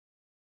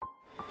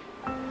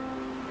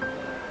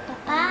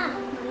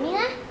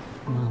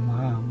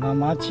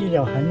妈去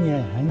了很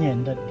远很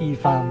远的地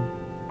方，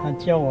她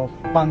叫我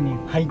帮你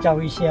拍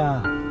照一下，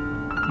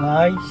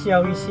来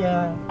笑一下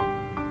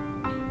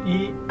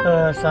，1、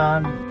2、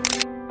3。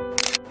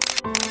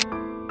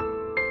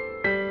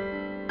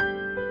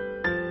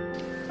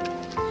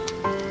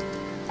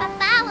爸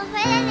爸，我回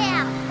来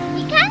了，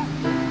你看。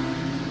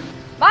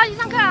爸，去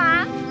上课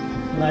啊？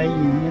来里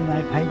面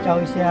来拍照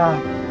一下。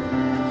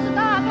不知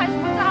道啊，拍什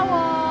么照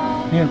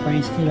哦？没有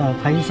关系了，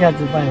拍一下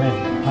子罢了，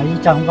拍一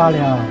张罢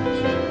了。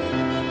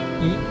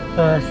1、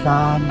2、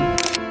3。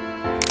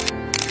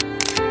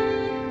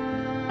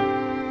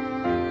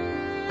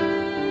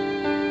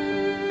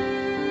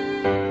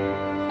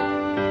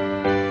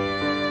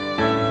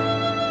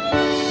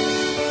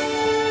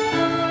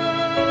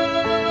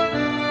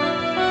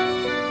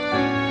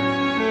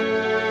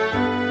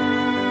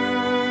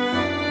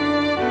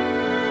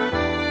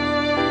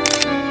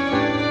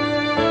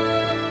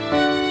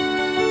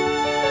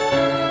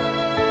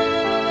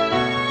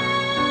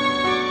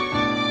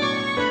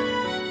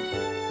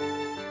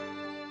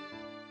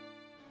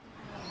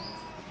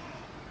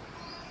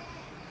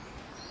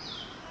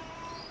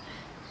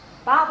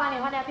爸，我帮你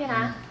换照片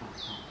啊。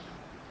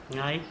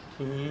来，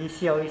你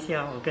笑一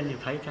下，我跟你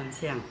拍一张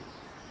相。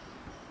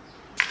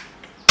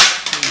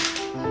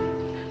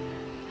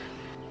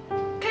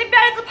可以不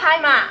要一直拍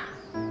嘛？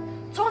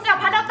从小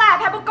拍到大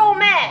还拍不够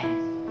咩？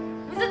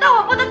你知道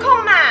我不得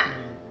空嘛？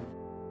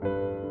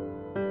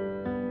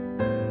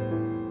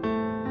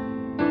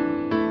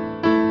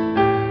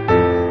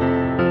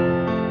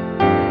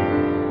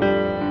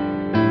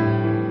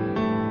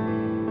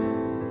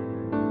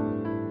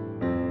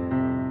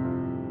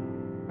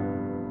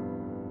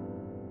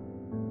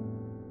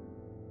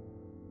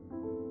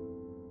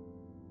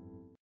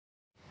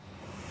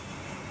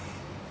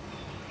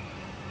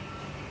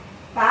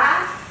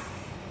爸，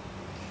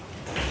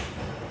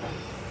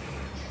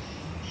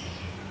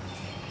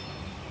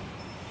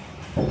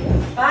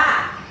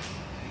爸，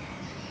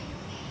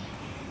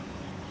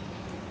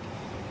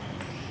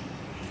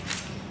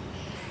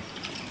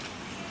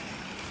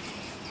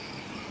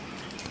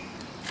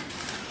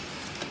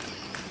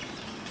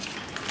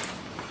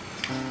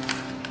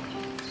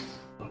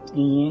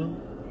莹，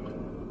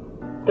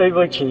对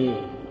不起，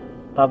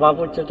爸爸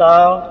不知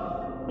道，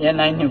原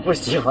来你不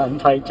喜欢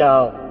拍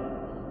照。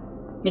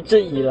一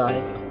直以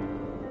来，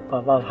爸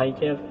爸拍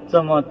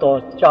这么多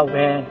照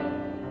片，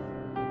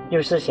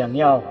就是想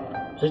要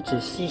仔仔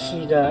细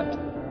细的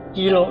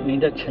记录你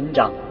的成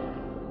长，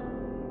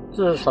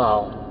至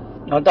少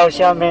我到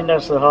下面的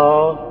时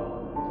候，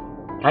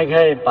还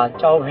可以把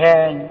照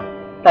片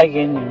带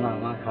给你妈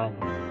妈看，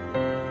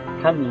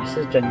看你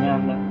是怎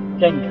样的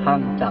健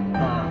康长大。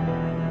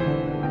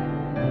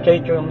最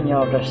重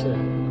要的是，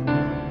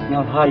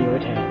哪怕有一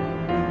天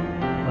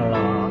我老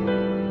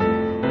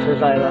失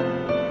败了，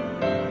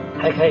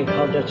还可以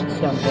靠着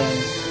相片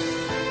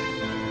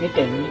一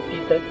点一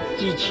滴的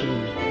记起你，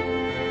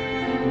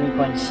没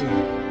关系。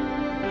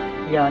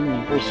既然你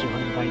不喜欢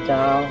拍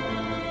照，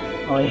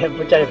我也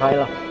不再拍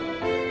了，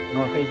我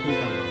会记得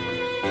妈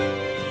妈，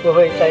不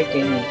会再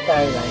给你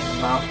带来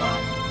麻烦。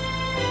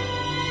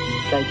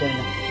再见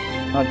了，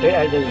我最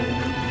爱的你。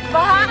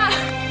爸，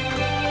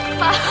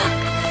爸，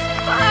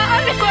爸，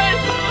你快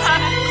出来！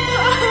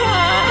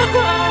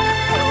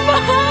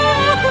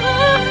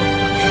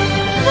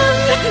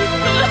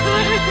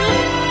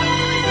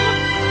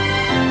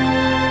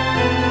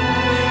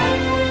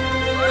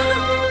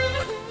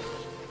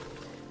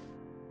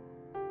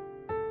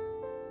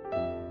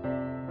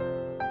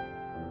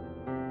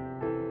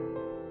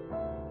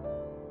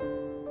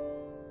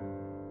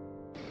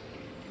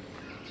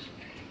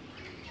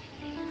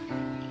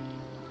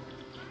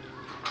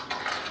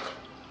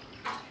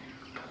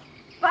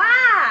爸，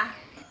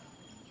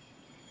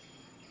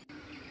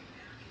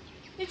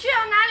你去了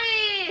哪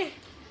里？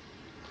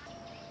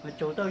我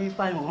走到一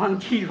半，我忘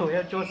记我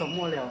要做什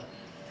么了。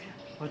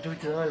我肚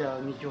子饿了，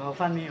你煮好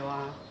饭没有啊？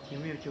有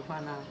没有煮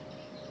饭啊？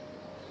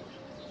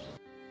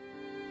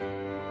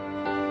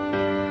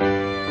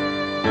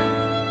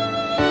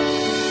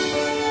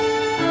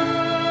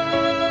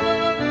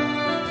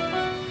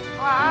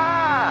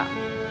哇，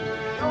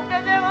我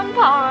该在奔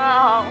跑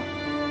了。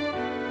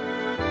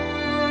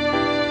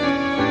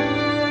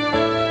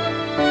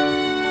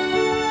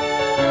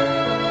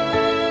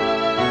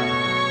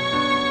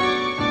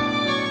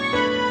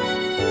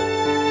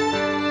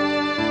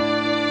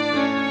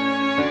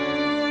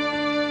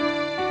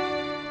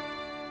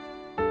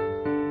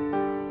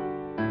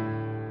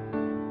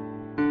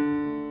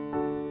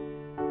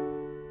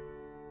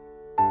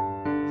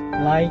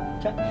来，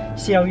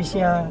笑一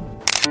下。